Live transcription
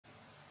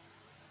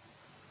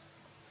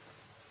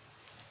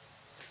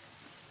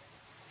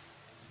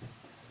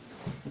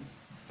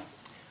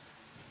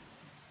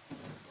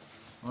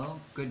Well,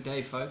 good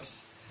day,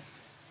 folks.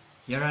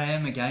 Here I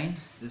am again.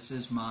 This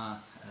is my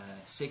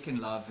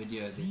second live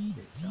video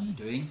that I'm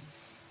doing.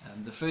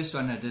 The first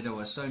one I did, I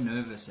was so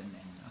nervous and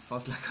I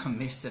felt like I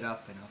messed it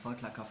up and I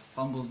felt like I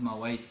fumbled my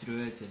way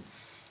through it, and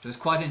it was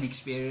quite an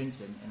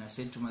experience, and I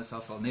said to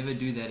myself, I'll never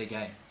do that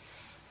again.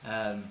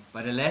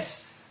 But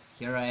alas,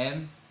 here I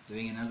am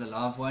doing another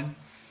live one.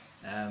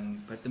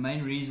 But the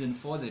main reason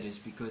for that is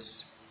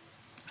because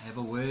I have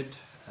a word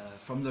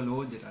from the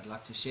Lord that I'd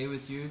like to share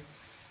with you.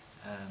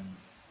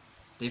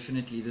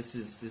 Definitely this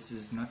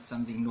is not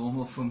something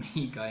normal for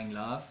me going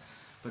live,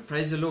 but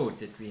praise the Lord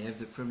that we have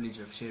the privilege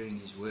of sharing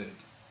His word.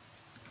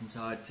 And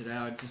so today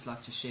I'd just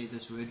like to share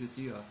this word with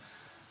you.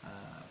 I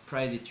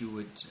pray that you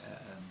would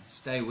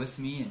stay with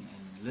me and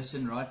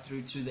listen right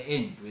through to the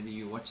end, whether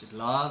you watch it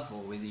live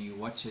or whether you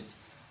watch it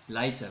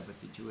later,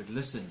 but that you would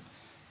listen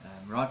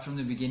right from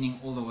the beginning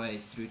all the way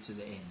through to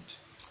the end.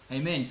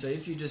 Amen. So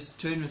if you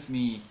just turn with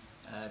me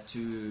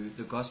to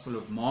the Gospel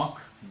of Mark,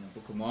 in the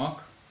book of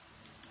Mark,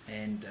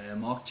 and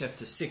Mark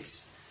chapter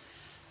 6.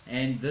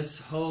 And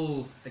this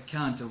whole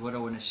account of what I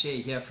want to share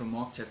here from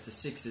Mark chapter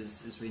 6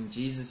 is when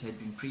Jesus had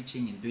been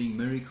preaching and doing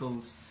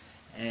miracles.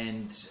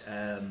 And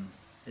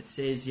it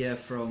says here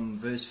from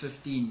verse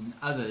 15,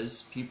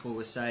 people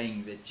were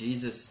saying that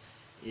Jesus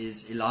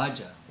is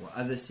Elijah, or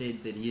others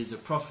said that he is a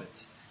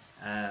prophet,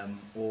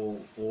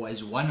 or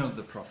as one of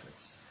the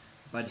prophets.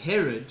 But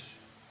Herod,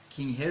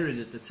 King Herod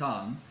at the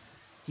time,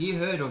 he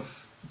heard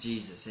of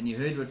Jesus and he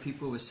heard what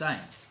people were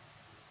saying.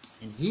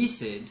 And he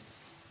said,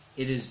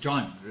 "It is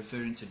John,"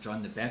 referring to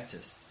John the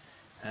Baptist,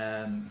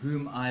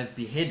 "whom I have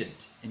beheaded,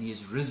 and he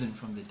is risen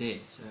from the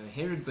dead." So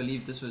Herod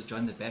believed this was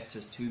John the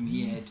Baptist, whom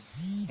he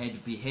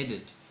had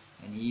beheaded,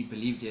 and he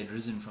believed he had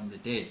risen from the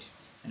dead.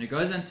 And it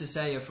goes on to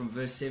say here from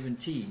verse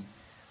 17,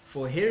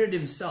 "For Herod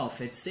himself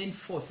had sent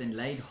forth and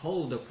laid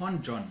hold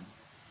upon John,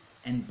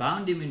 and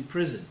bound him in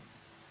prison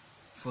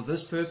for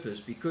this purpose,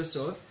 because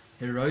of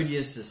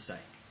Herodias' sake,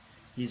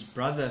 his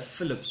brother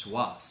Philip's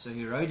wife." So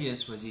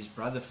Herodias was his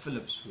brother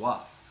Philip's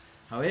wife.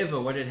 However,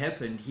 what had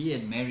happened, he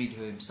had married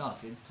her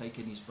himself. He had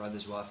taken his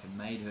brother's wife and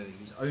made her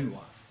his own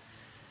wife.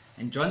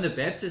 And John the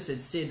Baptist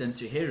had said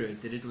unto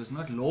Herod that it was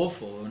not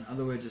lawful, or in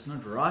other words, it's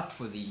not right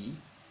for thee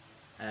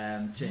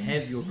to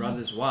have your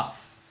brother's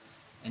wife.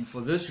 And for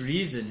this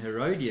reason,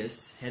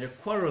 Herodias had a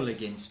quarrel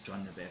against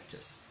John the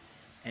Baptist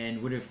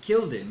and would have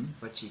killed him,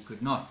 but she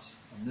could not.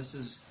 And this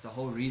is the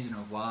whole reason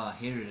of why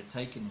Herod had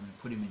taken him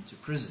and put him into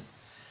prison.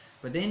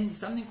 But then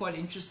something quite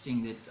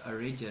interesting that I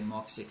read here in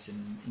Mark 6,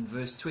 in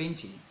verse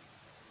 20,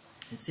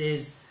 it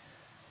says,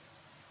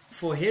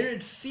 "For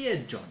Herod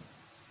feared John."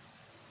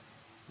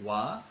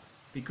 Why?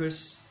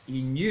 Because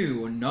he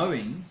knew, or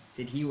knowing,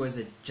 that he was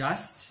a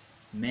just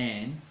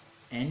man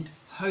and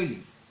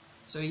holy.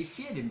 So he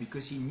feared him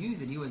because he knew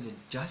that he was a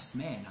just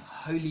man, a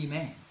holy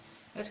man.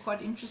 That's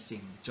quite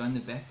interesting.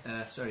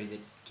 That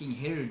King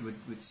Herod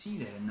would see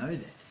that and know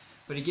that.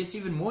 But it gets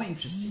even more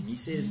interesting. He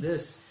says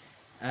this,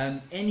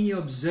 and he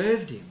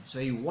observed him, so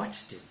he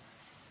watched him.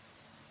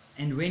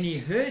 And when he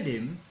heard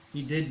him,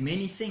 he did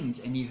many things,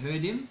 and he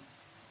heard him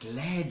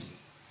gladly.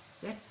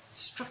 That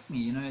struck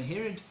me.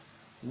 Herod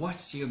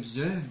watched, he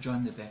observed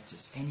John the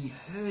Baptist, and he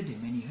heard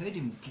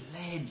him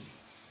gladly.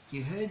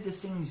 He heard the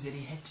things that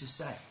he had to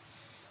say.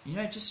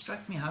 It just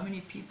struck me how many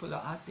people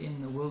are out there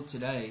in the world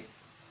today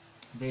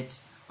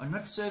that are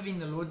not serving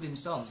the Lord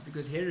themselves,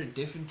 because Herod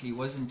definitely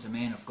wasn't a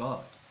man of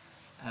God.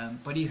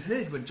 But he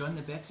heard what John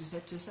the Baptist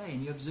had to say,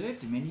 and he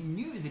observed him, and he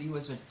knew that he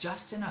was a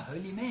just and a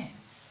holy man.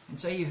 And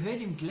so he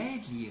heard him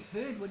gladly, he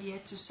heard what he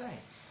had to say.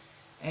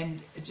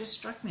 And it just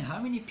struck me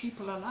how many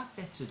people are like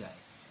that today.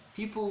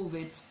 People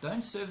that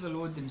don't serve the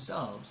Lord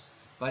themselves,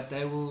 but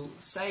they will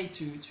say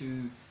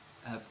to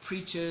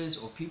preachers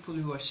or people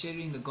who are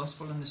sharing the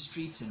gospel on the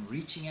streets and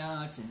reaching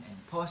out, and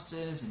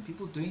pastors and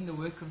people doing the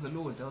work of the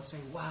Lord, they'll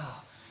say,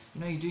 "Wow,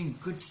 you're doing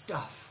good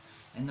stuff."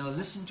 And they'll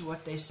listen to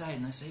what they say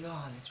and they'll say,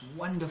 "Oh, that's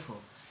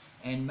wonderful."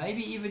 And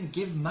maybe even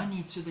give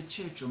money to the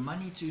church or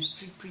money to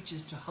street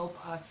preachers to help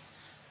out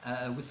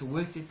with the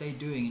work that they're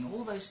doing and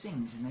all those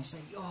things. And they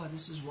say, "Oh,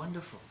 this is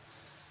wonderful."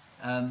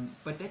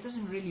 But that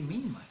doesn't really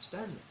mean much,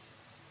 does it?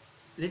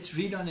 Let's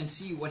read on and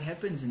see what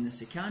happens in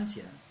this account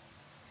here.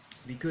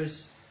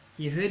 Because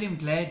he heard him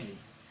gladly.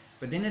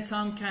 But then a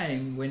time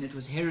came when it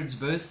was Herod's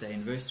birthday,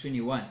 in verse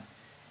 21.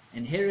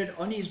 And Herod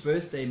on his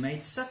birthday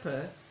made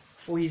supper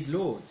for his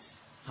lords,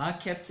 high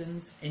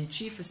captains, and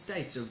chief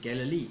estates of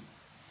Galilee.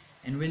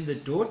 And when the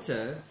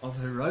daughter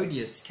of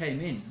Herodias came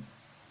in,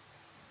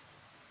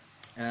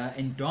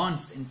 and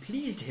danced and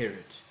pleased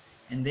Herod,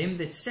 and them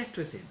that sat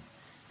with him,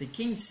 the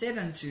king said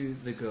unto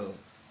the girl,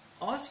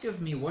 "Ask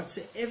of me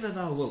whatsoever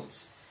thou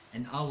wilt,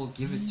 and I will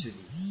give it to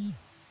thee."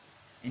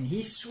 And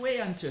he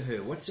sware unto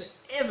her,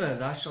 "Whatsoever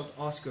thou shalt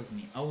ask of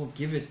me, I will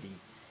give it thee,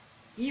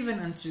 even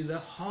unto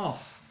the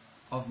half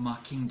of my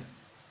kingdom."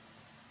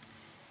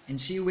 And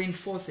she went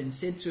forth and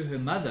said to her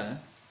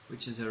mother,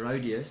 which is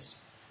Herodias,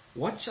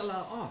 "What shall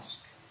I ask?"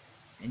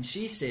 And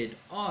she said,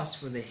 "Ask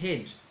for the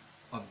head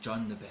of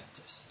John the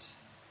Baptist."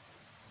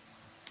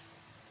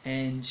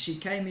 And she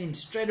came in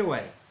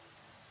straightway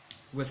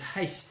with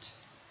haste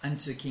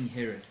unto King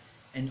Herod,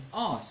 and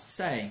asked,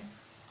 saying,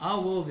 I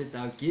will that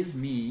thou give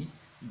me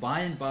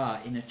by and by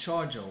in a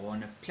charger or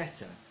on a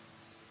platter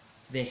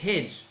the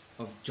head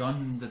of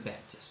John the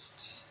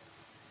Baptist.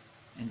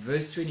 And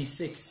verse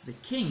 26, the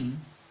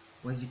king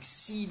was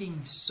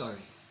exceeding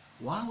sorry.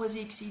 Why was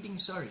he exceeding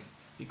sorry?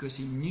 Because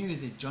he knew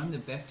that John the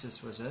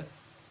Baptist was a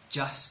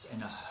just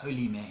and a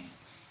holy man.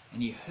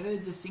 And he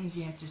heard the things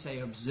he had to say,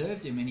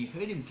 observed him, and he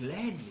heard him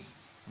gladly.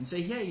 And so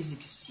here he's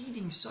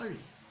exceeding sorry.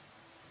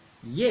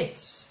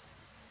 Yet,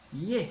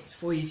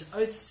 for his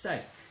oath's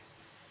sake,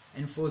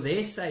 and for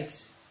their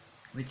sakes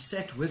which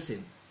sat with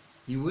him,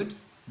 he would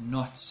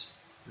not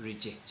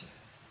reject her.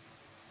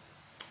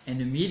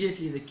 And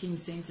immediately the king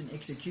sent an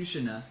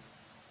executioner.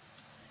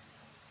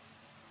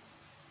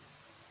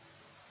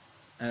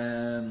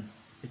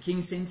 The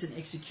king sent an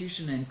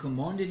executioner and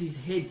commanded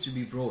his head to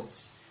be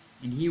brought.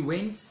 And he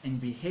went and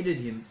beheaded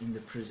him in the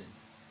prison.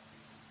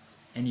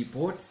 And he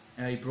brought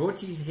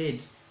his head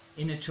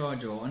in a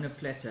charger or on a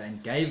platter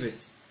and gave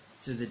it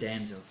to the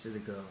damsel, to the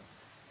girl.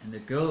 And the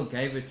girl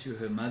gave it to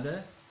her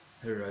mother,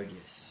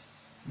 Herodias.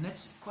 And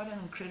that's quite an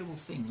incredible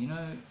thing. You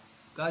know,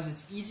 guys,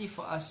 it's easy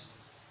for us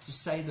to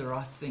say the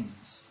right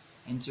things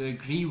and to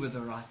agree with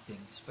the right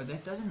things. But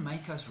that doesn't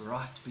make us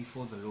right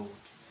before the Lord.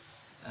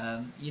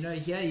 You know,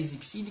 here he's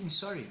exceeding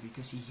sorry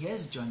because he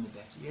hears John the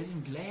Baptist. He hears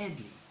him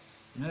gladly.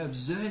 You know,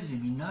 observes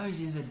him. He knows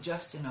he's a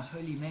just and a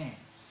holy man.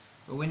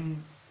 But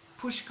when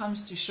push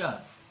comes to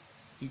shove,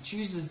 he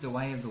chooses the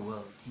way of the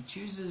world. He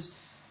chooses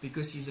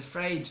because he's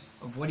afraid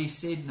of what he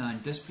said now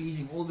and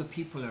displeasing all the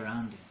people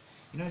around him.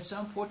 You know, it's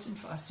so important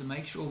for us to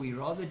make sure we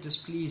rather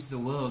displease the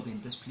world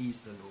than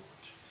displease the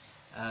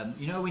Lord.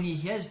 You know, when he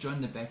hears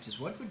John the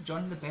Baptist, what would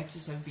John the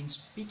Baptist have been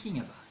speaking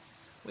about?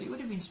 Well, he would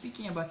have been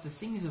speaking about the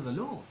things of the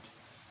Lord.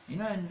 You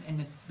know,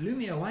 and it blew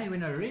me away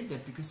when I read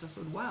that, because I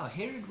thought, wow,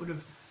 Herod would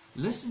have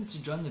listened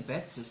to John the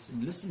Baptist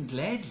and listened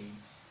gladly,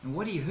 and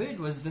what he heard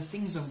was the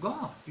things of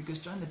God, because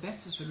John the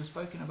Baptist would have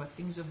spoken about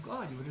things of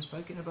God. He would have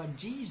spoken about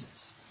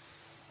Jesus,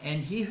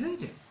 and he heard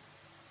him.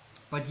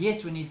 But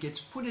yet when he gets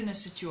put in a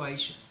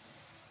situation,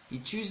 he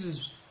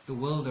chooses the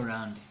world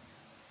around him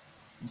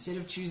instead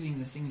of choosing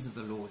the things of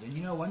the Lord. And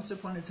you know, once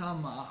upon a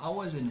time I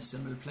was in a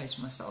similar place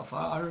myself.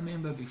 I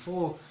remember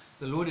before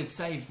the Lord had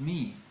saved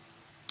me,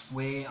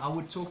 where I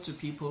would talk to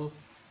people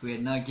who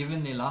had now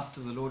given their life to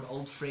the Lord,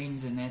 old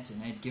friends and that,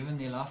 and they had given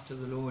their life to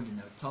the Lord, and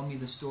they would tell me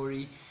the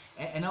story,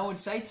 and I would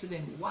say to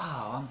them,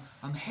 wow,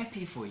 I'm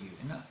happy for you.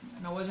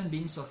 And I wasn't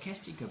being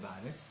sarcastic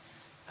about it.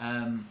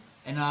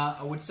 And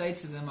I would say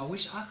to them, I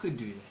wish I could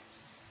do that.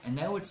 And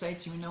they would say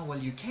to me, no, well,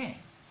 you can.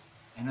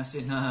 And I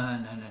said, no,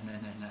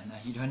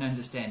 you don't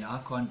understand. I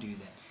can't do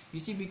that. You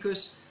see,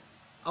 because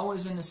I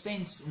was in a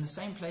sense in the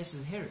same place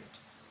as Herod,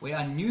 where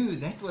I knew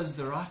that was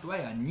the right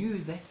way. I knew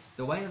that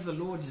the way of the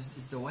Lord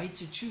is the way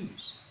to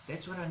choose.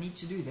 That's what I need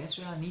to do. That's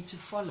where I need to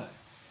follow.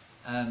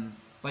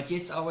 But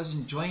yet I was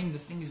enjoying the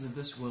things of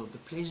this world, the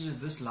pleasures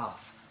of this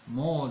life,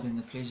 more than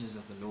the pleasures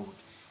of the Lord.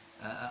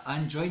 I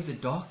enjoyed the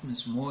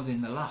darkness more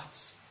than the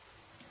light.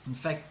 In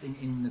fact,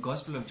 in the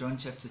Gospel of John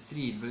chapter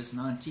 3, verse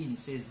 19, it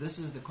says, this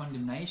is the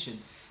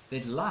condemnation,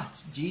 that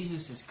light,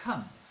 Jesus, has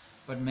come,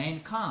 but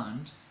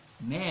mankind,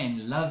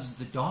 man loves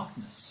the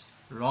darkness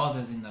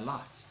rather than the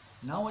light.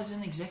 And I was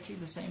in exactly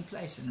the same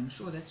place, and I'm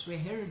sure that's where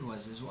Herod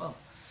was as well.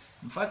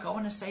 In fact, I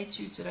want to say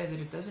to you today that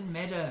it doesn't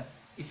matter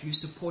if you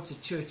support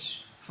a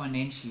church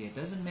financially. It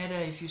doesn't matter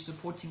if you're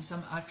supporting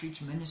some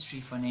outreach ministry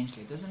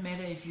financially. It doesn't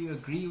matter if you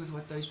agree with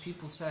what those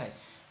people say.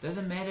 It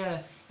doesn't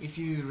matter if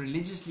you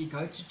religiously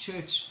go to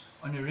church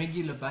on a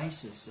regular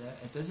basis.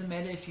 It doesn't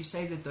matter if you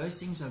say that those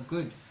things are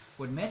good.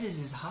 What matters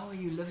is, how are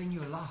you living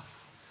your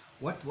life?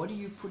 What do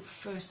you put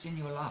first in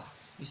your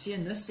life? You see,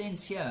 in this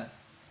sense here,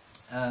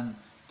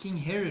 King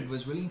Herod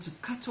was willing to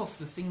cut off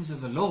the things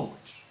of the Lord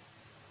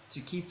to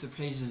keep the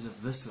pleasures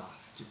of this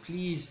life, to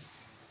please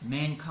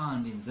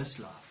mankind in this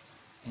life.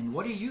 And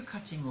what are you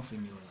cutting off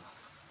in your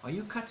life? Are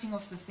you cutting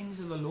off the things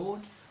of the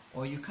Lord,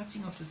 or are you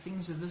cutting off the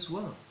things of this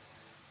world?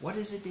 What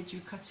is it that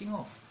you're cutting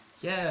off?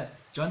 Here,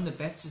 John the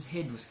Baptist's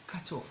head was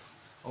cut off.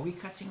 Are we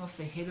cutting off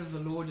the head of the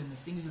Lord and the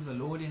things of the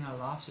Lord in our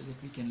life so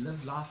that we can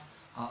live life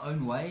our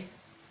own way?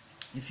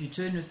 If you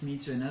turn with me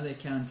to another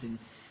account in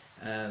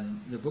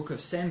the book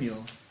of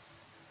Samuel,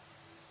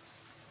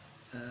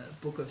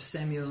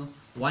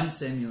 1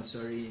 Samuel,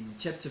 in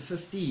chapter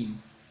 15.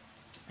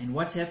 And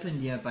what's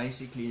happened here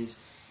basically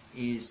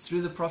is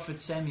through the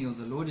prophet Samuel,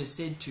 the Lord has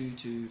said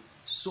to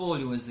Saul,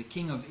 who was the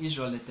king of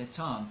Israel at that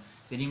time,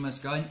 that he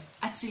must go and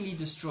utterly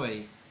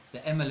destroy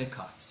the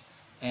Amalekites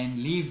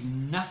and leave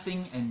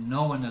nothing and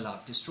no one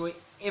alive. Destroy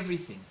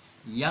everything,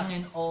 young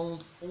and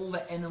old, all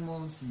the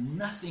animals,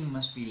 nothing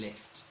must be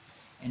left.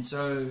 And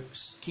so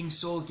King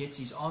Saul gets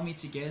his army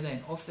together,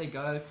 and off they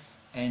go,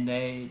 and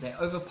they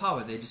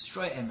overpower, they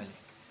destroy Amalek.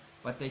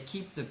 But they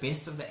keep the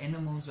best of the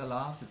animals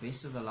alive, the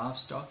best of the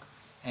livestock,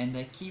 and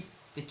they keep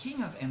the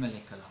king of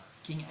Amalek alive,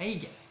 King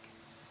Agag.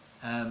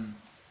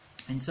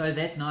 And so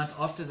that night,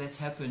 after that's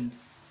happened,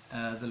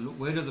 the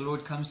word of the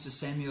Lord comes to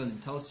Samuel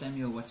and tells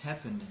Samuel what's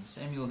happened, and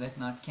Samuel that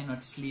night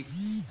cannot sleep,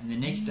 and the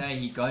next day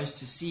he goes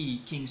to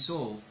see King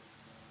Saul,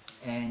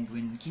 and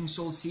when King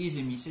Saul sees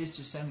him, he says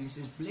to Samuel, he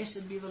says,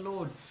 "Blessed be the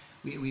Lord,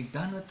 we've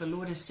done what the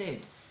Lord has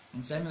said."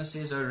 And Samuel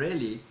says, "Oh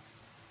really?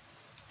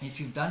 If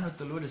you've done what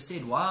the Lord has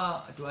said,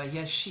 why do I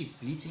hear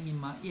sheep bleating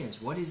in my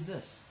ears? What is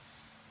this?"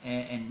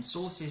 And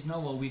Saul says, "No,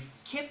 well, we've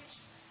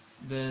kept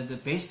the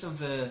best of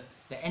the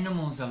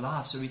animals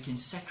alive so we can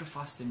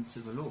sacrifice them to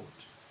the Lord."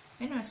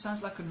 You know, it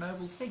sounds like a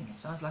noble thing. It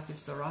sounds like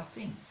it's the right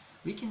thing.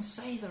 We can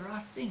say the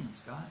right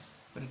things, guys,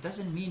 but it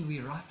doesn't mean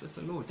we're right with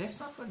the Lord. That's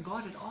not what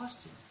God had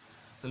asked him.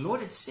 The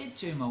Lord had said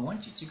to him, "I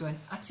want you to go and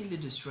utterly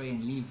destroy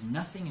and leave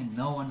nothing and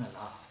no one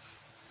alive."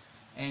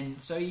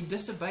 And so he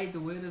disobeyed the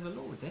word of the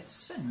Lord. That's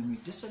sin. When we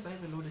disobey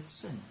the Lord, it's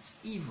sin. It's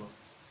evil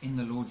in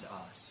the Lord's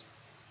eyes.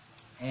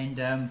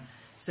 And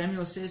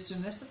Samuel says to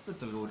him, "That's not what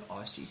the Lord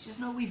asked you." He says,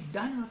 "No, we've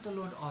done what the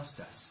Lord asked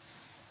us."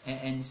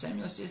 And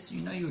Samuel says to him,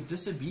 "You know, your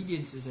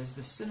disobedience is as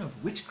the sin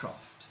of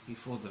witchcraft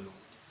before the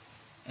Lord."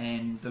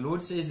 And the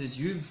Lord says, as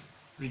you've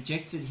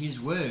rejected his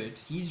word,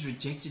 he's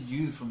rejected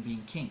you from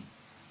being king.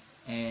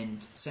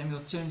 And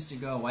Samuel turns to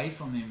go away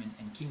from him,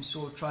 and King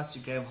Saul tries to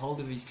grab hold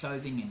of his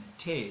clothing and it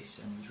tears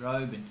and his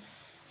robe. And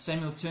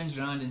Samuel turns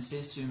around and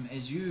says to him,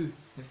 "As you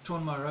have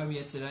torn my robe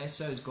here today,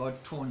 so has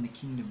God torn the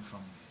kingdom from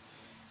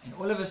you." And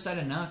all of a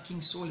sudden now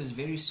King Saul is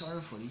very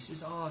sorrowful. He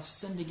says, "Oh, I've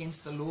sinned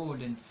against the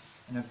Lord and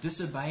I've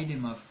disobeyed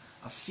him.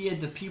 I've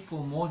feared the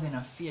people more than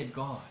I feared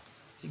God."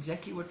 It's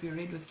exactly what we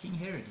read with King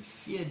Herod. He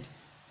feared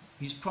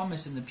his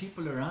promise and the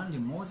people around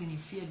him more than he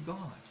feared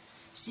God.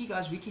 See,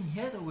 guys, we can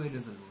hear the word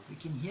of the Lord. We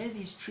can hear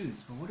these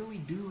truths, but what do we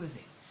do with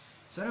them?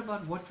 It's not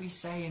about what we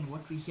say and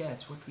what we hear.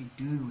 It's what we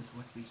do with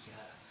what we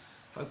hear.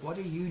 Folk, what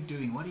are you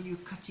doing? What are you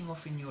cutting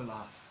off in your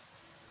life?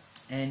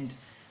 And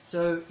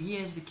so he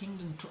has the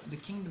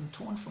kingdom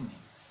torn from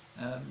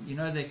him. You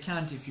know the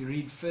account, if you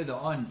read further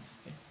on,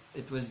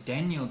 it was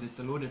Daniel that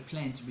the Lord had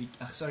planned to be,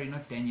 sorry,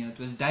 not Daniel, it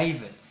was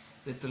David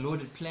that the Lord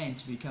had planned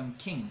to become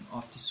king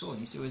after Saul.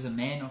 He said he was a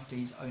man after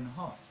his own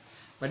heart.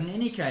 But in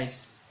any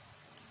case,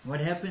 what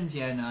happens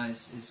here now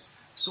is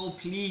Saul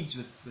pleads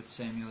with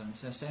Samuel, and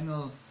so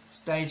Samuel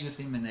stays with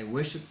him and they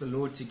worship the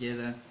Lord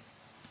together.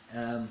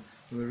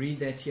 We'll read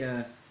that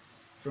here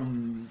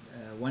from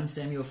 1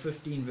 Samuel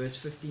 15 verse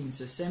 15.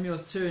 "So Samuel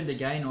turned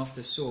again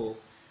after Saul,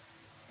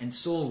 and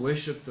Saul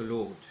worshipped the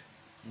Lord."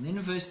 And then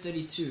in verse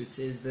 32 it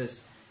says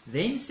this,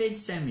 "Then said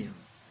Samuel,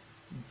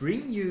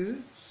 Bring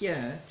you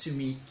here to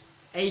me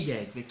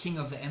Agag, the king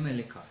of the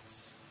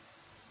Amalekites.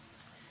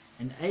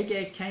 And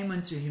Agag came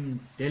unto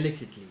him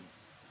delicately.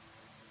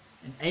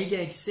 And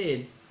Agag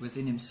said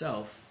within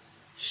himself,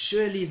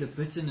 Surely the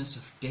bitterness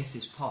of death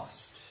is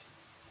past.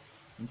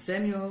 And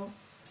Samuel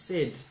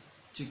said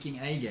to King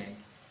Agag,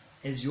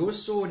 As your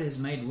sword has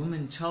made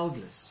women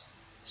childless,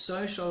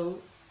 so shall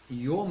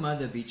your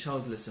mother be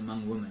childless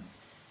among women.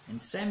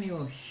 And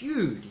Samuel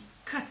hewed,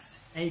 cut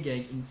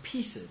Agag in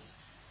pieces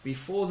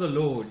before the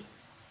Lord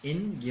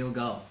in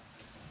Gilgal."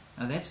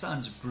 Now that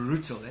sounds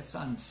brutal. That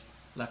sounds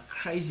like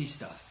crazy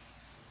stuff.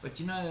 But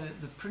you know,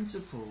 the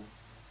principle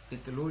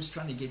that the Lord is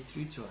trying to get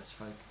through to us,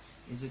 folk,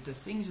 is that the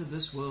things of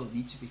this world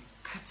need to be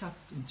cut up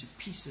into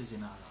pieces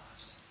in our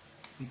lives.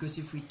 Because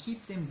if we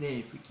keep them there,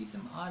 if we keep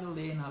them idle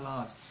there in our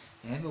lives,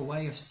 they have a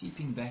way of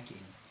seeping back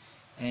in.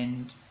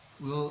 And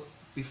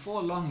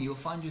before long, you'll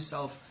find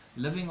yourself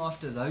living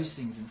after those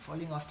things and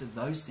following after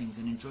those things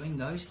and enjoying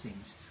those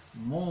things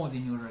more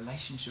than your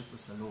relationship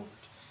with the Lord.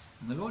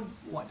 And the Lord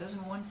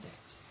doesn't want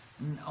that.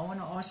 And I want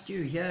to ask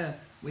you, here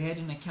we had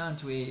an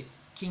account where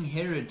King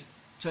Herod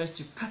chose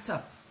to cut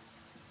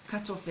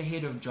off the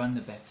head of John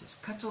the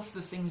Baptist, cut off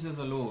the things of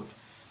the Lord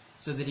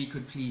so that he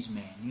could please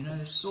man. You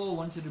know, Saul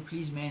wanted to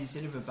please man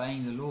instead of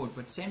obeying the Lord,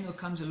 but Samuel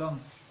comes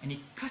along and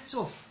he cuts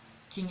off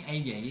King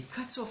Agag. He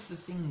cuts off the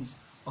things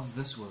of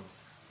this world.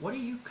 What are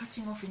you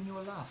cutting off in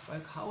your life,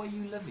 folk? How are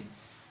you living?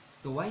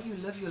 The way you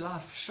live your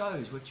life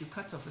shows what you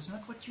cut off. It's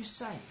not what you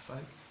say,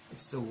 folk.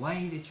 It's the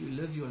way that you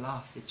live your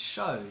life that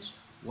shows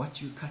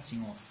what you're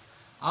cutting off.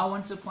 I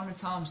once upon a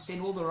time said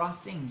all the right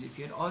things. If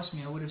you had asked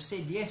me, I would have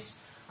said,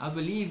 yes, I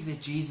believe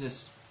that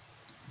Jesus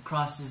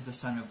Christ is the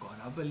Son of God.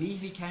 I believe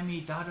He came and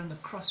He died on the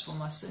cross for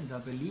my sins. I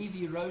believe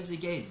He rose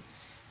again.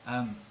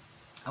 I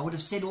would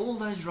have said all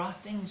those right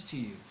things to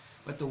you.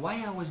 But the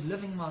way I was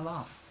living my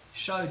life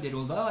showed that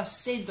although I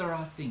said the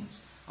right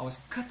things, I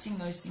was cutting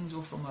those things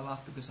off from my life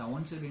because I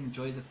wanted to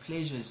enjoy the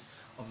pleasures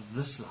of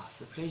this life,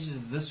 the pleasures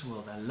of this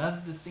world. I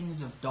loved the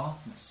things of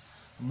darkness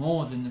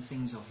more than the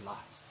things of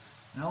light.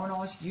 And I want to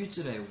ask you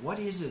today, what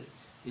is it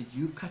that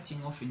you're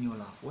cutting off in your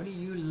life? What do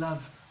you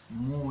love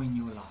more in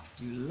your life?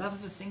 Do you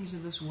love the things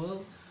of this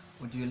world,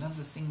 or do you love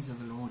the things of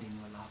the Lord in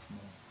your life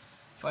more?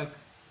 Folk,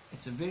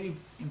 it's a very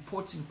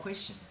important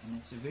question, and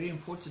it's a very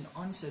important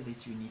answer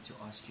that you need to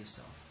ask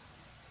yourself.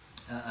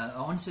 An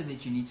answer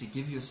that you need to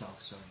give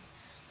yourself, sorry.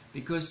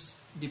 Because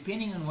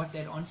depending on what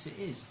that answer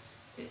is,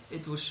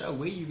 it will show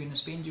where you're going to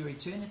spend your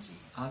eternity,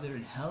 either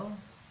in hell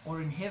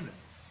or in heaven.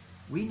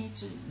 We need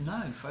to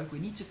know, folk, we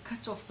need to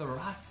cut off the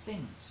right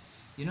things.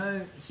 You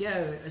know,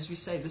 here, as we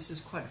say, this is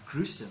quite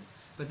gruesome.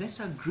 But that's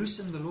how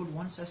gruesome the Lord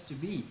wants us to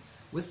be,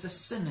 with the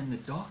sin and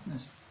the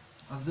darkness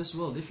of this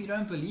world. If you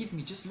don't believe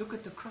me, just look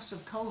at the cross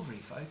of Calvary,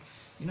 folk.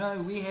 You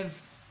know, we have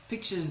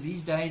pictures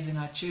these days in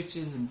our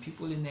churches and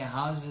people in their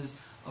houses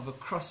of a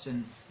cross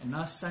and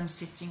our sun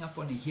setting up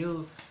on a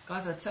hill.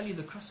 Guys, I tell you,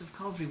 the cross of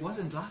Calvary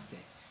wasn't like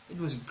that. It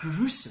was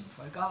gruesome,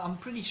 folk. I'm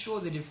pretty sure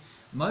that if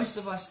most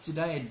of us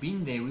today had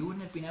been there, we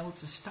wouldn't have been able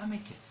to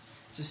stomach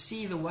it, to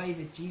see the way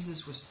that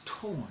Jesus was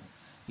torn.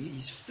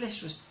 His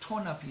flesh was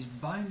torn up, his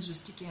bones were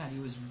sticking out, he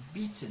was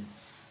beaten,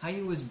 how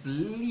he was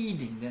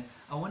bleeding.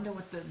 I wonder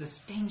what the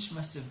stench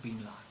must have been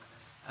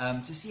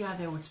like. To see how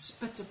they would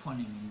spit upon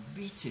him and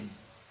beat him,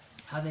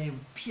 how they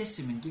would pierce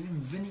him and give him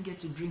vinegar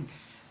to drink.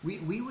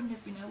 We wouldn't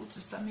have been able to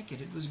stomach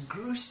it. It was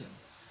gruesome.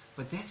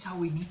 But that's how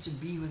we need to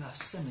be with our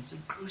sin. It's a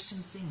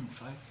gruesome thing,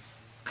 folk.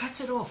 Cut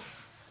it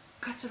off.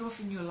 Cut it off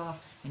in your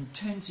life and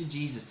turn to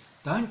Jesus.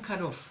 Don't cut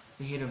off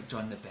the head of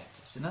John the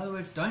Baptist. In other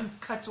words, don't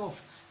cut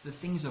off the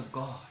things of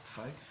God,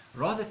 folk.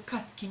 Rather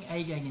cut King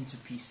Agag into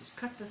pieces.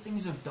 Cut the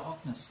things of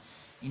darkness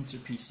into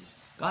pieces.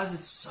 Guys,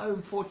 it's so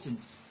important.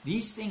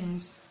 These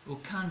things will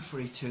count for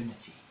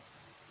eternity.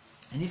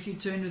 And if you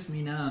turn with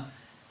me now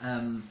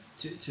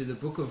to the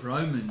book of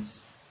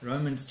Romans,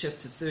 Romans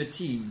chapter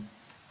 13,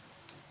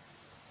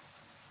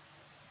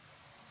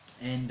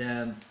 and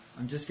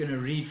I'm just going to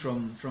read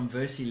from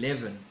verse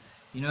 11.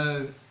 You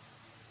know,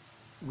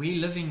 we're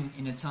living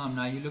in a time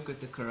now, you look at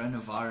the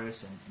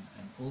coronavirus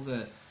and all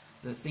the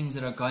things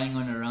that are going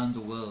on around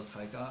the world.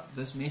 Like,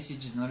 this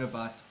message is not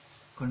about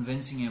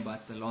convincing you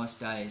about the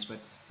last days, but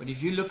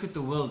if you look at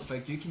the world,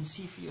 folk, you can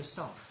see for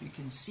yourself. You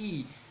can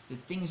see that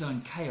things are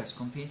in chaos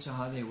compared to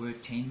how they were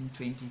 10,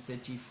 20,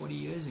 30, 40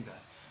 years ago.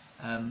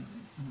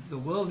 The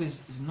world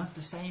is not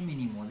the same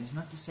anymore. There's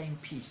not the same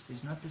peace.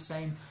 There's not the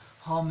same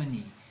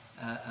harmony.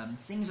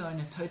 Things are in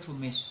a total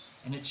mess,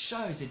 and it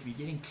shows that we're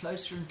getting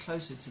closer and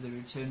closer to the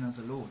return of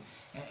the Lord.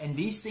 And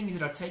these things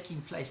that are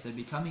taking place, they're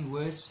becoming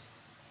worse.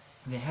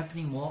 They're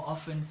happening more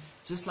often.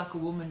 Just like a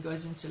woman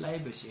goes into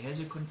labor, she has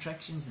her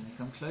contractions and they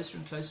come closer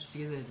and closer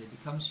together, they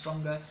become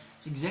stronger.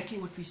 It's exactly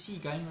what we see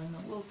going on in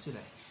the world today.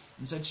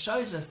 And so it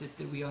shows us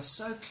that we are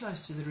so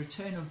close to the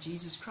return of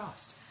Jesus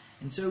Christ.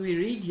 And so we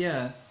read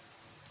here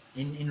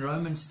in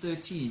Romans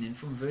 13 and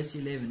from verse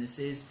 11, it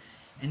says,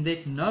 and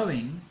that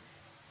knowing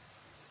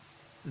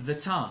the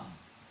time,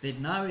 that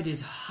now it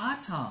is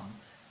high time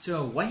to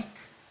awake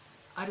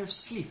out of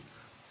sleep.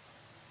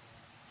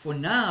 For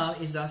now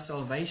is our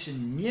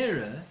salvation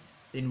nearer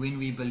than when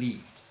we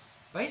believed.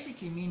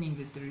 Basically meaning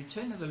that the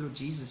return of the Lord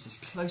Jesus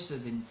is closer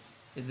than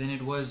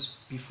it was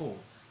before.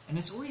 And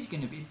it's always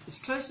going to be.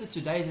 It's closer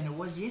today than it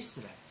was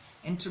yesterday.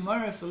 And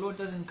tomorrow, if the Lord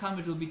doesn't come,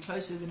 it will be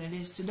closer than it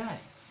is today.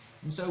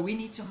 And so we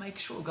need to make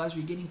sure, guys,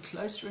 we're getting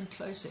closer and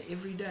closer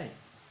every day.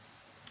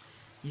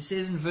 He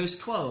says in verse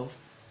 12,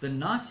 the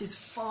night is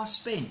far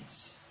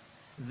spent.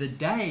 The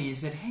day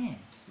is at hand.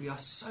 We are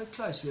so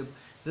close.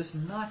 This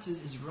night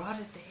is right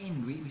at the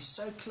end. We're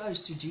so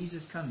close to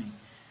Jesus coming.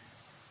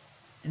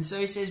 And so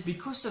he says,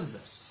 because of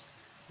this,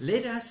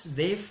 let us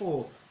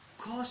therefore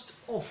cast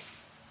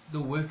off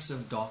the works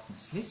of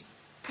darkness. Let's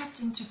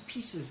cut into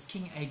pieces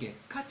King Agag.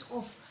 Cut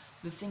off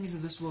the things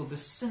of this world, the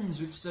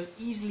sins which so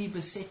easily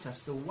beset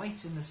us, the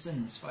weight and the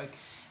sins, folk,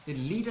 that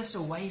lead us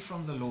away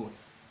from the Lord.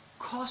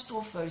 Cast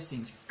off those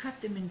things.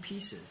 Cut them in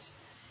pieces.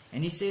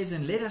 And he says,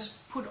 and let us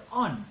put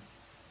on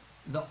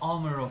the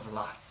armor of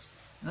light.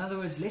 In other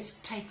words, let's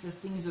take the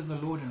things of the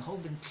Lord and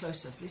hold them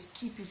close to us. Let's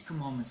keep his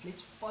commandments.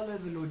 Let's follow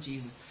the Lord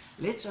Jesus.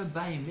 Let's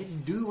obey him. Let's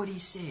do what he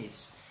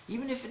says.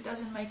 Even if it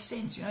doesn't make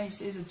sense. You know, he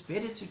says it's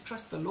better to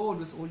trust the Lord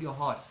with all your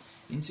heart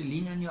than to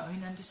lean on your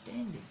own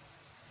understanding.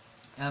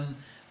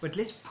 But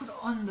let's put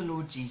on the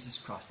Lord Jesus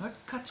Christ. Not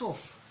cut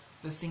off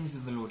the things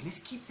of the Lord.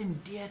 Let's keep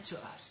them dear to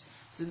us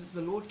so that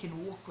the Lord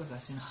can walk with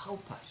us and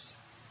help us.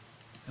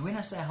 And when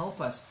I say help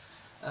us,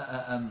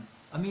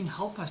 I mean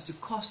help us to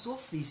cast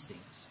off these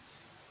things.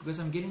 Because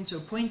I'm getting to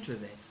a point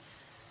with that.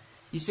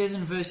 He says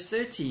in verse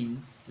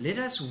 13, let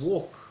us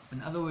walk,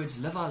 in other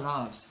words, live our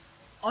lives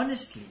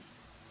honestly,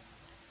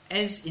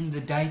 as in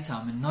the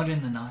daytime and not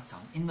in the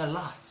nighttime, in the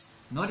light,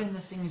 not in the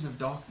things of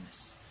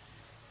darkness,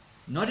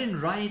 not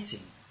in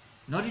rioting,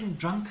 not in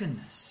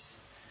drunkenness,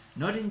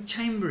 not in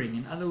chambering,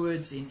 in other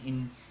words,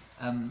 in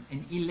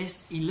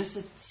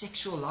illicit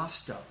sexual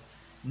lifestyle,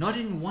 not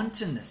in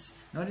wantonness,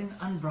 not in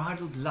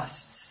unbridled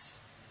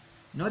lusts,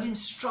 not in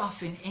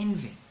strife and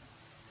envy.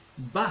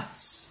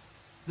 But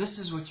this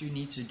is what you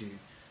need to do.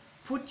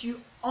 Put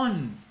you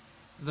on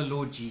the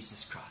Lord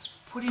Jesus Christ.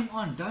 Put him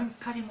on. Don't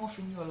cut him off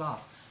in your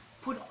life.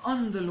 Put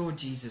on the Lord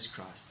Jesus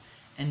Christ.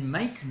 And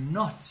make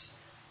not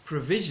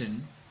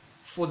provision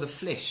for the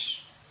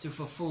flesh to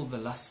fulfill the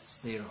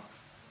lusts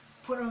thereof.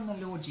 Put on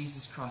the Lord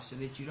Jesus Christ so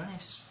that you don't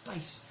have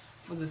space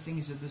for the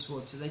things of this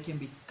world, so they can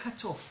be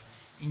cut off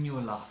in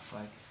your life.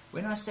 Right?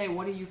 When I say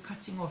what are you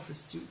cutting off,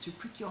 it's to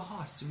prick your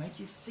heart, to make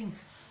you think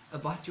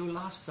about your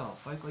lifestyle.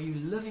 Folk, are you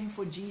living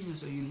for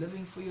Jesus? Are you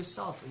living for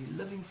yourself? Are you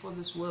living for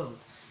this world?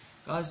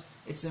 Guys,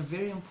 it's a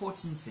very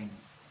important thing.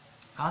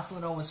 I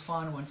thought I was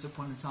fine once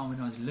upon a time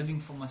when I was living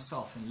for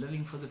myself and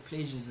living for the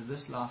pleasures of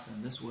this life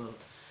and this world.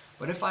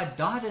 But if I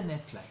died in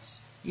that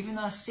place, even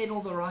though I said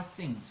all the right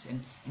things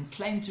and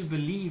claimed to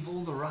believe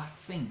all the right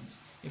things,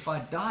 if I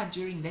died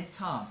during that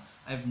time,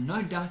 I have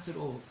no doubt at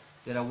all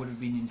that I would have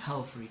been in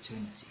hell for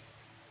eternity.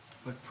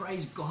 But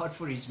praise God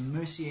for His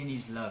mercy and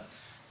His love.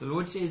 The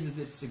Lord says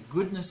that it's the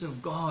goodness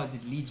of God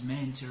that leads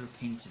man to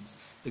repentance.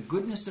 The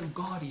goodness of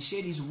God, He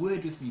shared His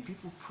word with me.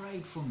 People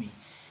prayed for me.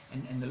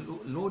 And the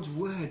Lord's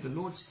word, the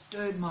Lord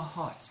stirred my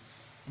heart.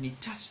 And He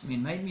touched me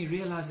and made me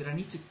realize that I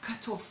need to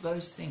cut off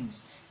those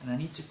things. And I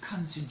need to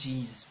come to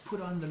Jesus.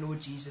 Put on the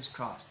Lord Jesus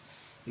Christ.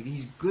 That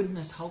His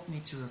goodness helped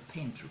me to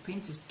repent.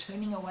 Repent is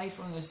turning away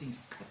from those things,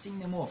 cutting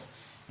them off,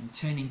 and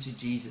turning to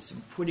Jesus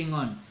and putting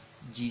on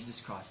Jesus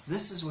Christ.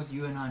 This is what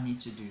you and I need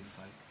to do,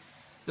 folk.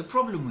 The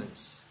problem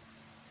is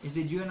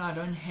that you and I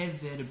don't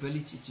have that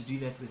ability to do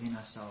that within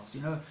ourselves.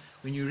 You know,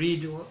 when you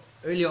read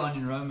earlier on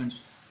in Romans,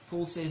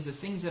 Paul says the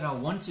things that I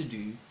want to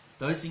do,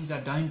 those things I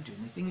don't do.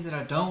 And the things that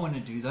I don't want to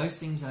do, those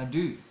things I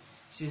do. He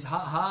says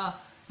how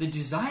the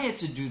desire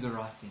to do the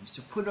right things,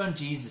 to put on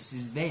Jesus,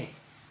 is there.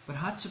 But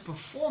how to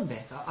perform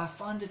that, I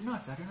find it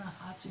not. I don't know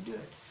how to do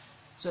it.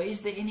 So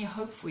is there any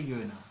hope for you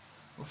and I?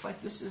 Well,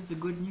 fact, this is the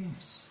good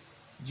news.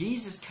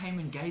 Jesus came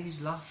and gave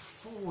His life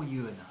for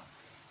you and I.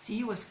 See,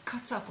 He was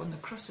cut up on the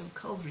cross of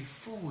Calvary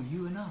for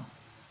you and I.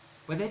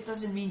 But that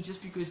doesn't mean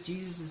just because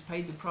Jesus has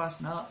paid the price,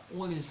 now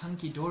all is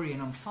hunky-dory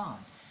and I'm fine.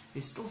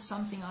 There's still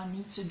something I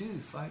need to do,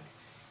 folk.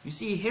 You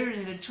see, Herod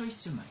had a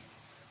choice to make.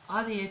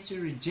 Either he had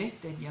to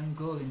reject that young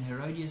girl in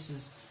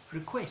Herodias'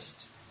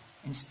 request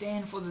and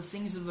stand for the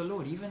things of the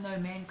Lord, even though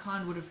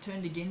mankind would have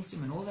turned against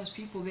him and all those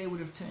people there would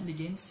have turned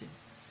against him.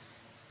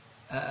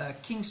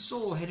 King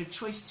Saul had a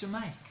choice to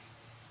make.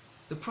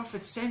 The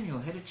prophet Samuel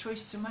had a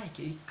choice to make.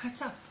 He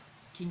cut up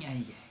King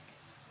Agag.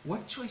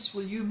 What choice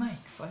will you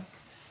make, folk?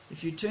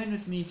 If you turn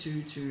with me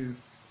to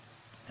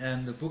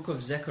the book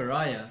of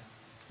Zechariah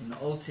in the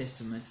Old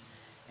Testament,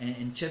 and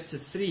in chapter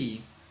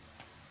 3,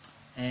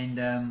 and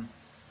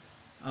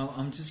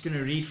I'm just going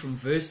to read from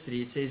verse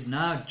 3. It says,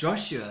 now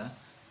Joshua,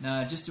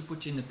 now just to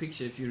put you in the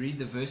picture, if you read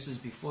the verses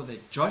before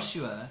that,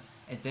 Joshua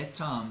at that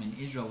time in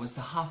Israel was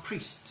the high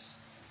priest.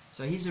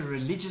 So he's a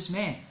religious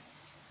man.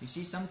 You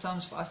see,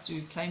 sometimes for us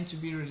to claim to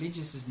be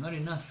religious is not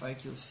enough,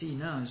 folk. You'll see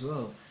now as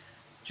well.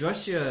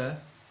 Joshua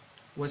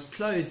was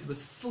clothed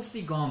with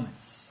filthy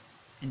garments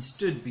and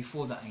stood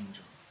before the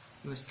angel.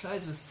 He was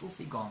clothed with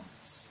filthy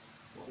garments.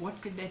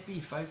 What could that be,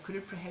 folk? Could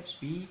it perhaps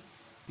be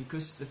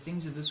because the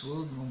things of this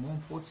world were more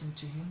important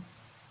to him?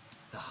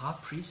 The high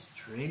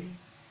priest, really?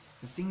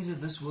 The things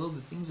of this world,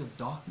 the things of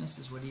darkness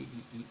is what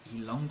he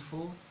longed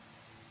for?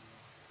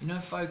 You know,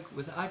 folk,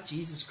 without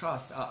Jesus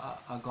Christ,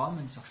 our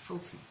garments are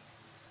filthy.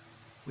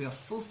 We are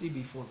filthy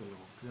before the Lord.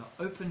 We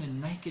are open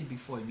and naked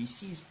before Him. He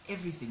sees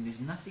everything.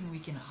 There's nothing we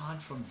can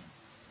hide from Him.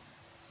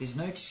 There's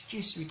no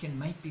excuse we can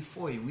make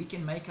before Him. We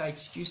can make our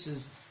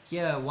excuses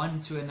here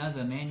one to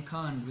another,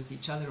 mankind with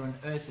each other on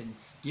earth, and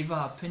give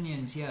our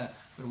opinions here.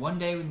 But one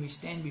day when we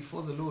stand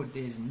before the Lord,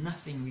 there's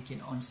nothing we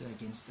can answer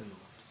against the Lord.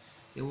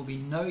 There will be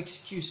no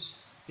excuse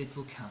that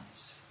will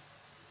count.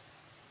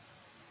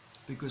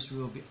 Because we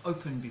will be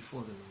open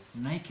before the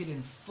Lord, naked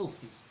and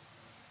filthy.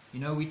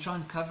 You know, we try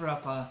and cover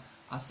up our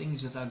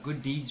things with our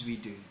good deeds we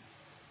do.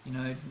 You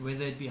know,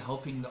 whether it be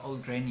helping the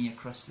old granny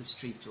across the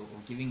street, or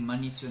giving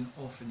money to an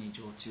orphanage,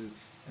 or to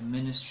a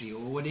ministry,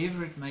 or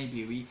whatever it may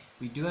be.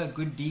 We do our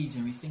good deeds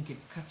and we think it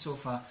cuts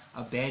off our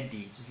bad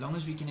deeds. As long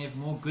as we can have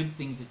more good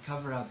things that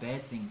cover our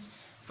bad things.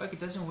 Folk, it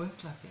doesn't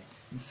work like that.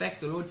 In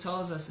fact, the Lord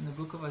tells us in the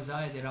book of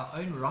Isaiah that our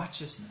own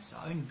righteousness,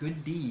 our own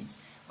good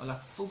deeds, are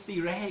like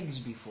filthy rags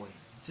before Him.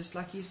 Just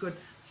like He's got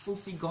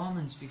filthy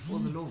garments before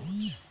the Lord.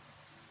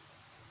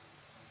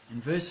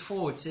 In verse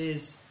 4 it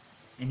says,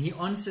 and He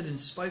answered and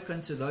spoke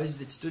unto those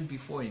that stood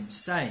before Him,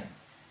 saying,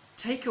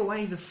 take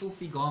away the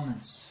filthy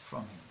garments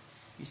from him.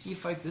 You see,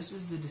 folk, this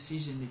is the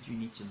decision that you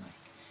need to make.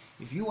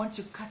 If you want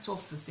to cut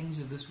off the things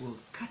of this world,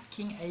 cut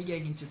King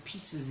Agag into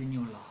pieces in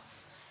your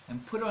life,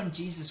 and put on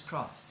Jesus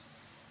Christ,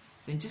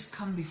 then just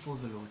come before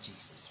the Lord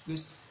Jesus.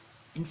 Because,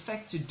 in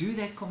fact, to do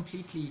that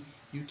completely,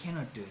 you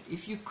cannot do it.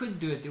 If you could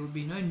do it, there would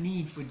be no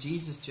need for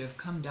Jesus to have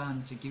come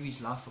down to give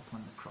His life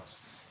upon the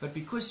cross. But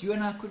because you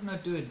and I could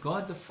not do it,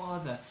 God the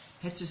Father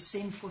had to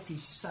send forth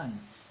His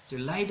Son to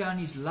lay down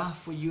His life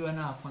for you and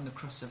I upon the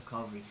cross of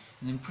Calvary,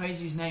 and then, praise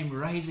His name,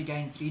 rise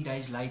again 3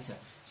 days later,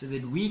 so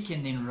that we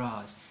can then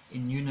rise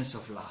in newness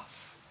of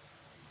life.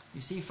 You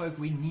see, folk,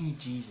 we need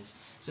Jesus.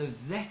 So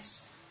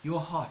that's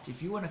your heart.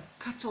 If you want to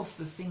cut off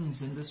the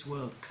things in this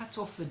world, cut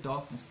off the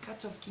darkness,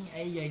 cut off King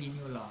Agag in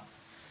your life,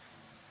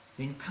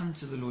 then come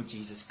to the Lord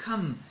Jesus.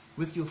 Come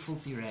with your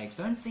filthy rags.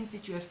 Don't think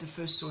that you have to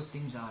first sort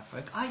things out,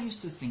 folk. I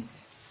used to think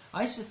that.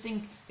 I used to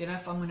think that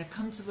if I'm going to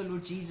come to the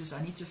Lord Jesus,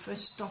 I need to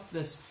first stop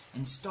this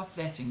and stop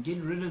that and get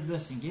rid of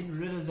this and get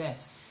rid of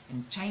that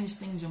and change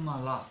things in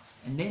my life.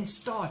 And then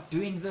start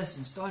doing this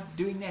and start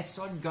doing that.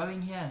 Start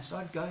going here and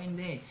start going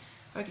there.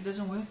 Folk, it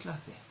doesn't work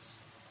like that.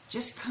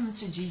 Just come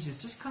to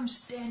Jesus. Just come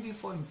stand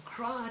before Him.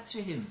 Cry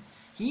to Him.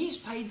 He's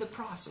paid the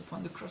price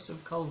upon the cross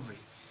of Calvary.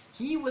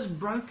 He was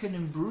broken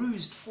and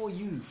bruised for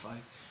you, folk.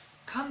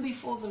 Come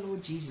before the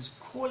Lord Jesus,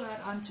 call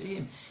out unto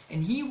Him,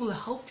 and He will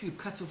help you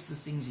cut off the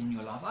things in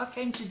your life. I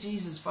came to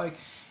Jesus, folk,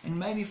 and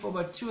maybe for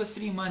about 2 or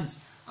 3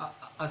 months, I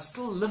was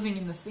still living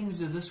in the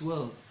things of this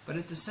world, but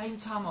at the same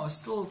time, I was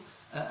still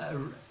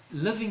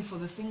living for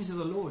the things of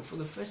the Lord. For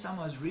the first time,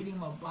 I was reading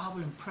my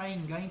Bible and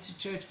praying, going to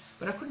church,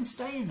 but I couldn't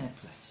stay in that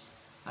place.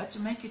 I had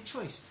to make a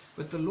choice.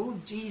 But the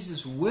Lord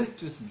Jesus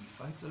worked with me,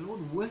 folk. The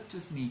Lord worked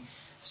with me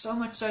so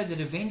much so that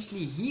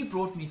eventually He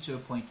brought me to a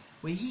point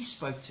where He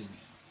spoke to me.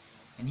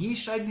 And He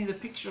showed me the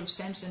picture of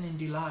Samson and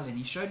Delilah. And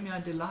He showed me how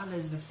Delilah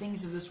is the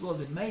things of this world.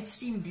 It may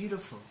seem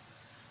beautiful,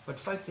 but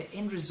folk, the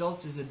end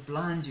result is it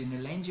blinds you and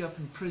it lands you up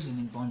in prison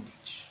in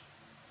bondage.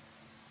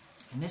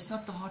 And that's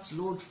not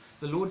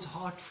the Lord's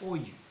heart for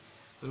you.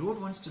 The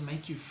Lord wants to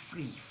make you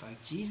free, folk.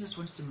 Jesus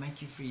wants to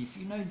make you free. If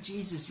you know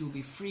Jesus, you'll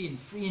be free and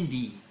free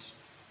indeed.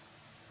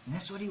 And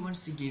that's what He wants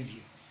to give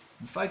you.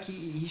 And folk,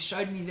 He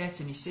showed me that,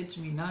 and He said to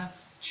me, now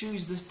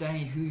choose this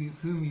day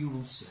whom you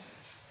will serve.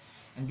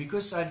 And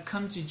because I'd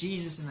come to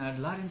Jesus and I'd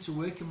allowed Him to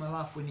work in my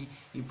life, when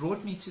He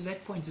brought me to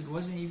that point, it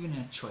wasn't even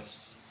a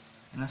choice.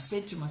 And I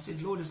said to Him, I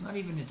said, Lord, it's not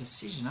even a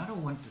decision. I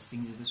don't want the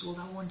things of this world.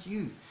 I want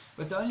You.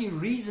 But the only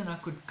reason I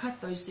could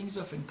cut those things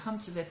off and come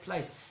to that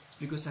place is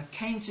because I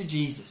came to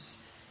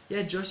Jesus.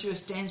 Yeah, Joshua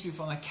stands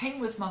before me. I came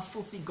with my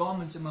filthy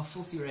garments and my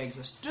filthy rags.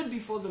 I stood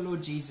before the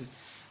Lord Jesus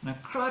and I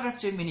cried out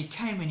to Him, and He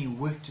came and He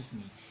worked with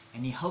me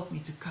and He helped me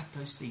to cut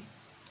those things.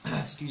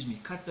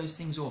 Cut those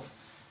things off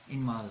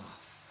in my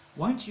life.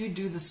 Won't you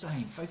do the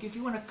same, folk? If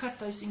you want to cut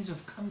those things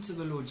off, come to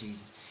the Lord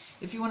Jesus.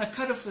 If you want to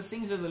cut off the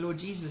things of the Lord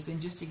Jesus, then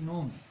just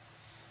ignore me.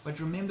 But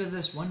remember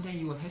this, one day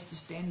you will have to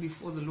stand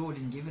before the Lord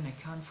and give an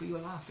account for your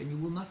life, and you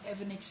will not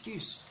have an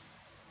excuse.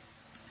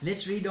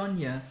 Let's read on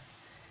here,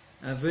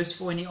 verse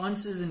 4, and He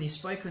answers, and He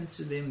spoke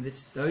unto them,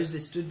 those that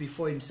stood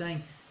before Him,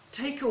 saying,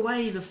 take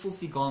away the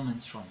filthy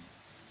garments from you.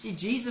 See,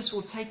 Jesus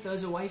will take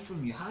those away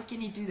from you. How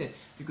can He do that?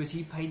 Because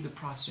He paid the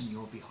price on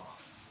your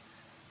behalf.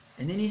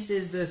 And then He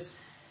says this,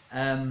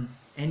 and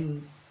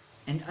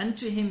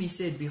unto him He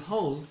said,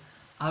 behold,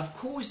 I've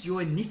caused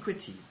your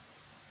iniquity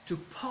to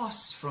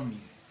pass from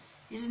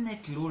you. Isn't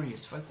that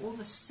glorious, folk? All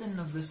the sin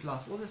of this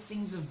life, all the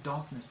things of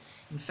darkness.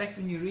 In fact,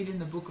 when you read in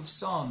the book of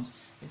Psalms,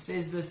 it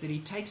says this, that He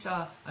takes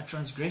our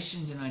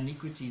transgressions and our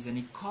iniquities and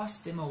He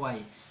casts them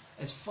away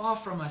as far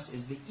from us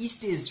as the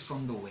east is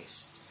from the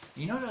west.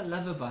 And you know what I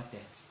love about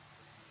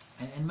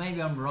that? And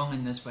maybe I'm wrong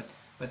in this, but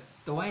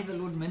the way the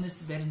Lord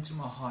ministered that into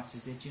my heart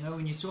is that, you know,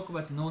 when you talk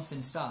about north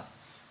and south,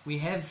 we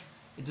have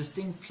a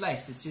distinct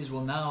place that says,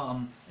 well, now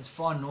I'm as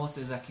far north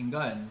as I can go,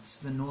 and it's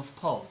the North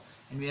Pole.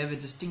 And we have a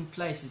distinct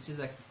place that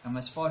says I'm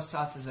as far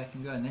south as I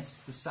can go, and that's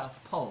the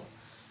South Pole.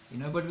 You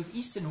know, but with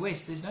east and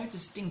west, there's no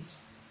distinct,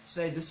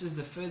 say, this is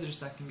the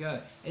furthest I can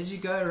go. As you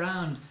go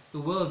around the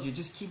world, you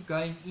just keep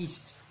going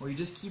east, or you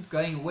just keep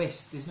going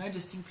west. There's no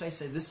distinct place,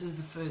 say, this is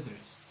the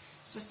furthest.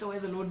 It's just the way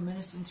the Lord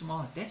ministered into my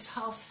heart. That's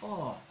how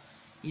far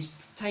He's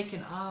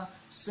taken our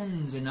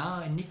sins and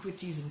our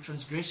iniquities and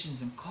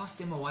transgressions and cast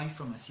them away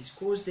from us. He's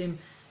caused them,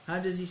 how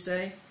does He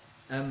say?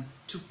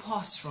 To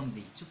pass from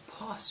thee, to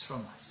pass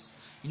from us.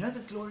 You know the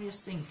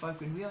glorious thing, folk,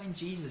 when we are in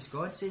Jesus,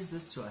 God says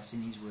this to us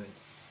in His Word,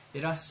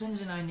 that our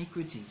sins and our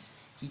iniquities,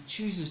 He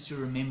chooses to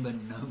remember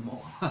no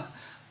more.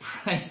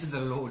 Praise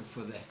the Lord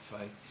for that,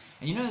 folk.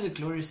 And you know the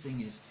glorious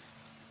thing is,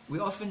 we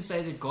often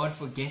say that God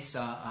forgets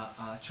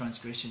our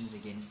transgressions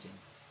against Him.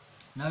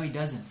 No, He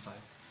doesn't, folk.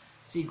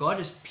 See, God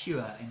is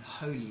pure and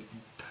holy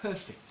and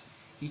perfect.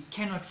 He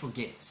cannot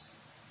forget.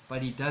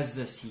 But He does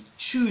this. He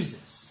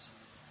chooses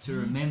to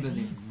remember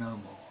them no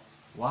more.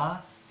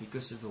 Why?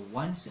 Because of the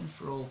once and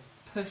for all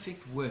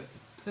perfect work,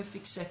 the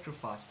perfect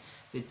sacrifice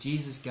that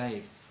Jesus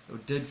gave or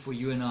did for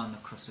you and I on the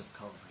cross of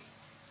Calvary.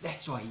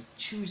 That's why He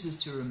chooses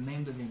to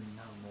remember them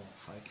no more,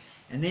 folk.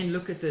 And then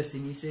look at this,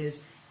 and He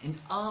says, and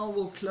I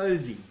will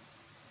clothe thee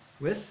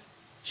with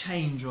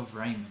change of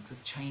raiment,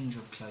 with change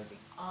of clothing.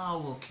 I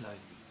will clothe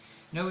thee.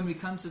 You know, when we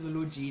come to the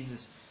Lord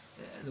Jesus,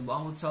 the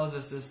Bible tells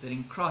us this, that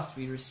in Christ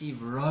we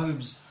receive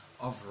robes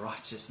of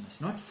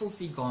righteousness. Not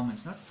filthy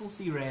garments, not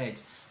filthy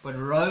rags, but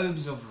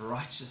robes of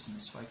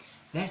righteousness, folk.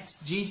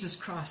 That's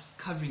Jesus Christ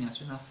covering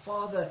us. When our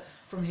Father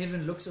from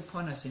heaven looks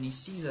upon us and He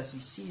sees us, He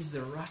sees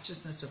the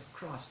righteousness of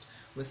Christ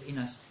within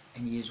us,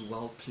 and He is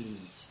well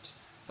pleased.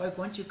 Folk,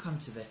 won't you come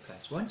to that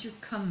place? Won't you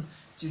come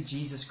to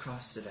Jesus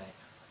Christ today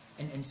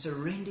and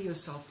surrender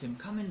yourself to Him?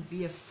 Come and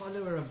be a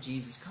follower of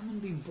Jesus. Come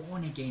and be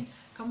born again.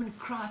 Come and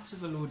cry to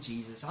the Lord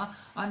Jesus.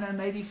 I know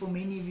maybe for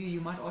many of you,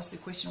 you might ask the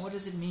question, what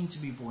does it mean to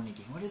be born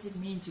again? What does it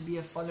mean to be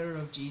a follower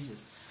of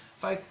Jesus?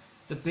 Folk,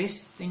 the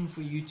best thing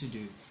for you to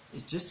do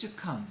is just to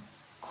come,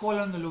 call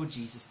on the Lord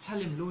Jesus. Tell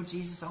Him, Lord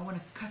Jesus, I want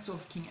to cut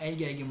off King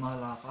Agag in my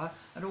life.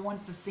 I don't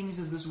want the things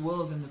of this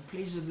world and the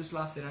pleasure of this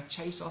life that I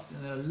chase after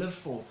and that I live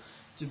for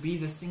to be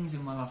the things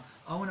in my life.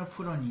 I want to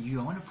put on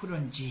You. I want to put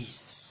on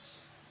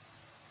Jesus.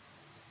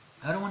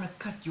 I don't want to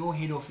cut Your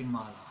head off in my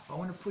life. I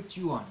want to put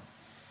You on.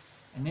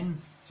 And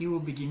then He will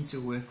begin to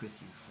work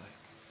with you, folk.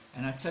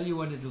 And I tell you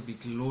what, it'll be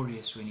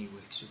glorious when He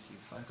works with you,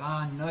 folk.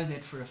 I know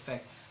that for a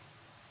fact.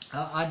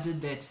 I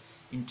did that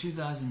in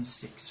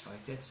 2006,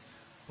 folk. That's,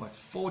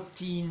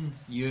 14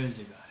 years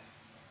ago.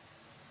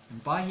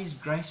 And by His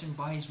grace and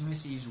by His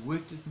mercy, He's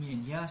worked with me.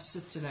 And here I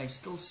sit today,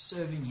 still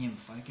serving Him,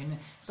 folk. And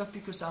it's not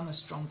because I'm a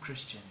strong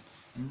Christian.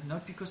 And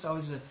not because I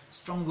was a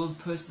strong-willed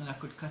person that I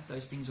could cut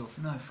those things off.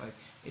 No, folk.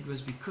 It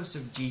was because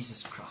of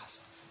Jesus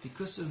Christ.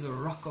 Because of the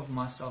rock of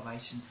my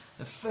salvation.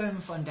 The firm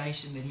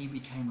foundation that He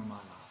became in my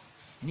life.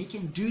 And He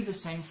can do the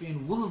same for you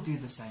and will do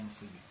the same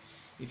for you.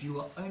 If you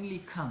will only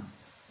come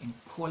and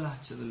call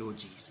out to the Lord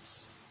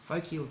Jesus.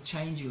 Folk, He'll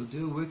change you. He'll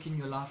do a work in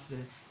your life that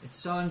it's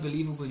so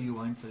unbelievable you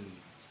won't believe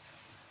it.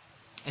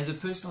 As a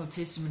personal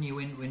testimony,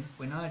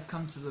 when I had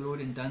come to the Lord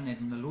and done that,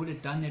 and the Lord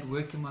had done that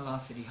work in my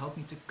life, that He helped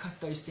me to cut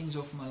those things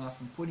off in my life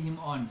and put Him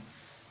on,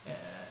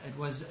 it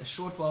was a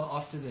short while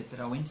after that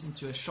I went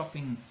into a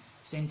shopping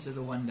center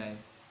the one day.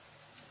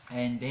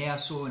 And there I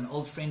saw an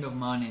old friend of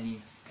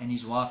mine and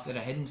his wife that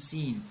I hadn't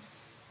seen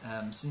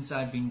since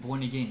I'd been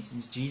born again,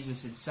 since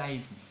Jesus had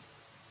saved me.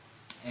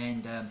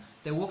 And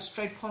they walked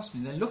straight past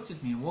me. They looked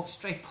at me and walked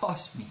straight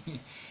past me.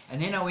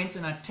 And then I went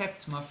and I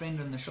tapped my friend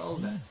on the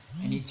shoulder.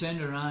 And he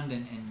turned around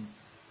and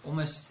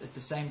almost at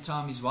the same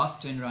time his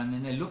wife turned around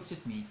and they looked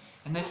at me.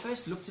 And they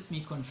first looked at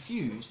me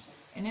confused.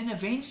 And then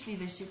eventually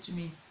they said to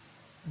me,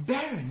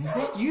 "Baron, is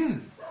that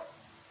you?"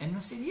 And I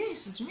said,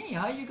 "Yes, it's me.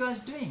 How are you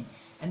guys doing?"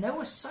 And they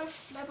were so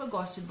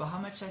flabbergasted by how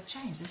much I'd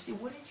changed. They said,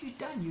 "What have you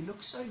done? You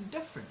look so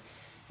different."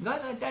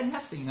 Guys, I'd done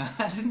nothing.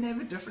 I didn't have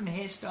a different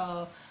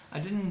hairstyle. I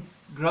didn't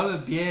grow a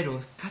beard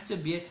or cut a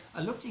beard.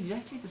 I looked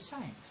exactly the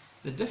same.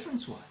 The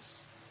difference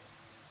was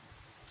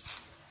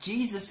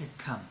Jesus had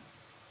come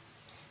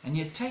and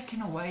He had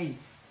taken away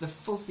the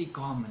filthy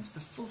garments,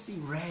 the filthy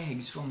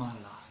rags from my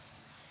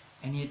life.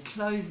 And He had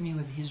clothed me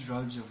with His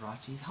robes of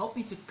righteousness. He helped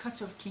me to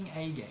cut off King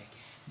Agag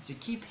and to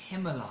keep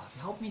him alive.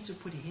 He helped me to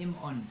put him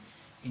on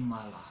in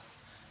my life.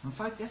 In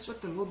fact, that's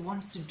what the Lord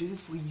wants to do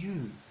for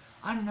you.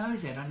 I know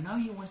that. I know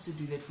He wants to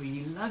do that for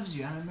you. He loves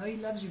you. And I know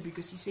He loves you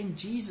because He sent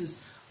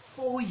Jesus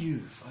for you,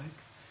 folk.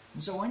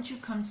 And so once you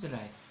come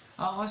today,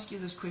 I'll ask you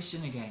this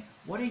question again.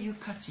 What are you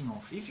cutting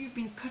off? If you've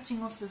been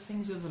cutting off the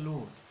things of the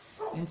Lord,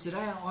 then today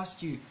I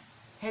ask you,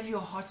 have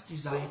your heart's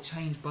desire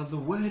changed by the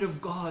Word of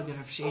God that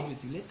I've shared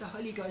with you? Let the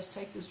Holy Ghost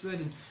take this Word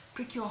and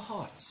prick your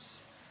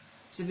hearts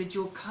so that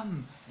you'll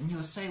come and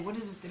you'll say, what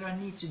is it that I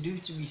need to do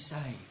to be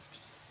saved?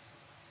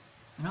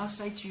 And I'll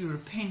say to you,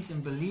 repent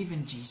and believe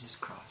in Jesus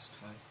Christ,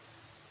 folk.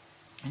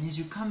 And as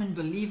you come and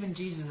believe in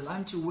Jesus, allow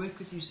Him to work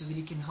with you so that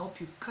He can help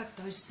you cut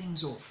those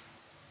things off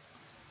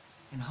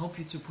and help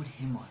you to put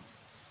Him on.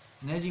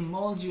 And as He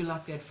molds you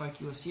like that, folk,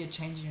 you will see a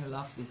change in your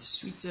life that's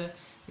sweeter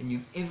than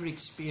you've ever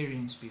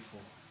experienced before.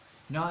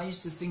 You know, I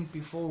used to think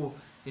before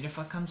that if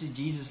I come to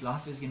Jesus,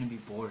 life is going to be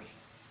boring.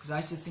 Because I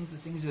used to think the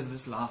things of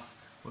this life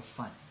were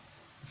fun.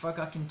 In fact,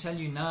 I can tell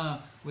you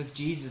now with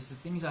Jesus, the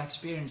things I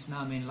experience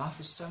now, man, life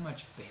is so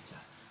much better.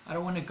 I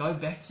don't want to go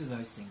back to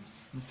those things.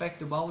 In fact,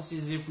 the Bible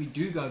says that if we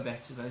do go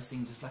back to those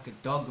things, it's like a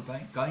dog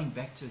going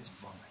back to its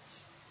vomit.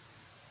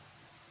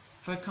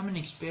 If I come and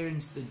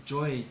experience the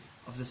joy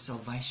of the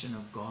salvation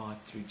of God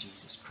through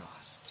Jesus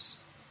Christ.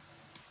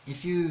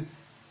 If you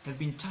have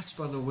been touched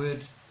by the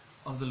word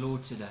of the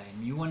Lord today,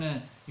 and you want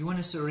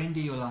to surrender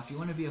your life, you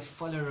want to be a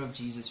follower of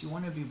Jesus, you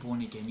want to be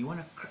born again, you're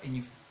going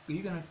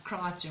to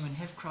cry out to Him and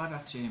have cried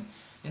out to Him,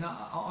 then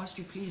I'll ask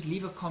you, please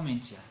leave a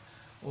comment here.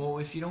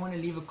 Or if you don't want to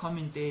leave a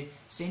comment there,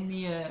 send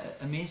me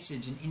a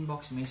message, an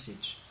inbox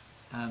message,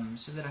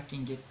 so that I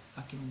can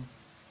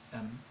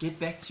get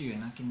back to you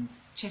and I can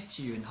chat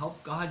to you and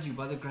help guide you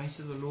by the grace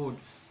of the Lord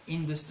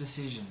in this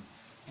decision,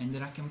 and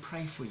that I can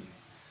pray for you.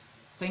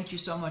 Thank you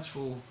so much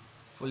for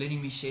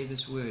letting me share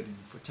this word and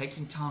for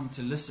taking time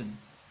to listen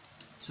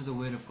to the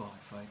word of God,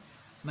 folk.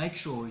 Make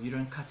sure you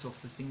don't cut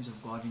off the things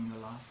of God in your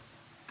life.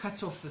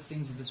 Cut off the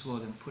things of this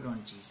world and put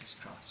on Jesus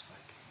Christ,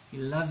 folk. He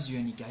loves you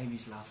and He gave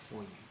His life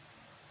for you.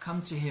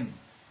 Come to Him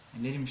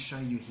and let Him show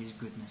you His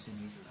goodness and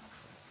His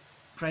love.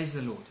 Praise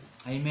the Lord.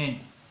 Amen.